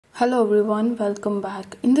Hello everyone, welcome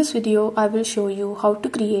back. In this video, I will show you how to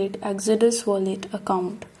create Exodus wallet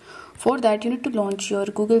account. For that, you need to launch your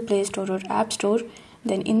Google Play Store or App Store.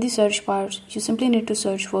 Then in the search bar, you simply need to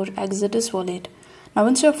search for Exodus wallet. Now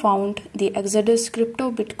once you have found the Exodus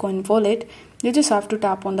crypto Bitcoin wallet, you just have to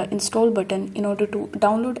tap on the install button in order to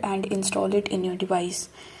download and install it in your device.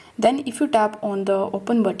 Then if you tap on the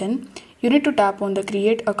open button, you need to tap on the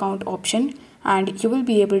create account option and you will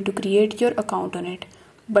be able to create your account on it.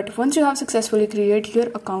 But once you have successfully created your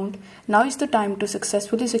account, now is the time to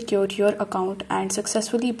successfully secure your account and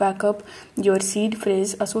successfully back up your seed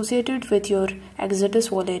phrase associated with your Exodus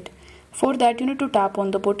wallet. For that, you need to tap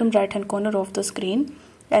on the bottom right hand corner of the screen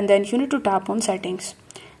and then you need to tap on settings.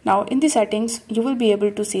 Now in the settings, you will be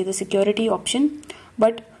able to see the security option,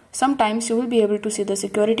 but sometimes you will be able to see the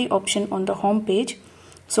security option on the home page.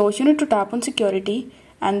 So you need to tap on security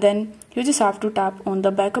and then you just have to tap on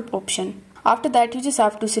the backup option. After that, you just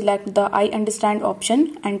have to select the I understand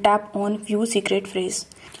option and tap on view secret phrase.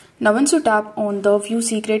 Now once you tap on the view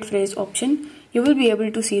secret phrase option, you will be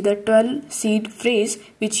able to see the 12 seed phrase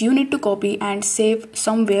which you need to copy and save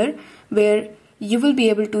somewhere where you will be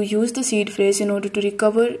able to use the seed phrase in order to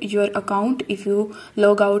recover your account if you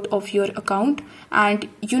log out of your account. And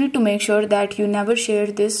you need to make sure that you never share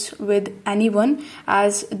this with anyone,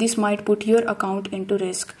 as this might put your account into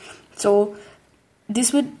risk. So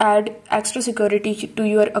this would add extra security to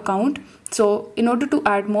your account. So in order to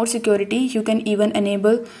add more security, you can even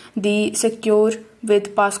enable the secure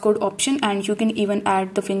with passcode option and you can even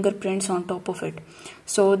add the fingerprints on top of it.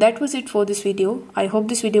 So that was it for this video. I hope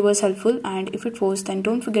this video was helpful, and if it was, then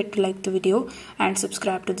don't forget to like the video and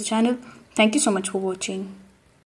subscribe to the channel. Thank you so much for watching.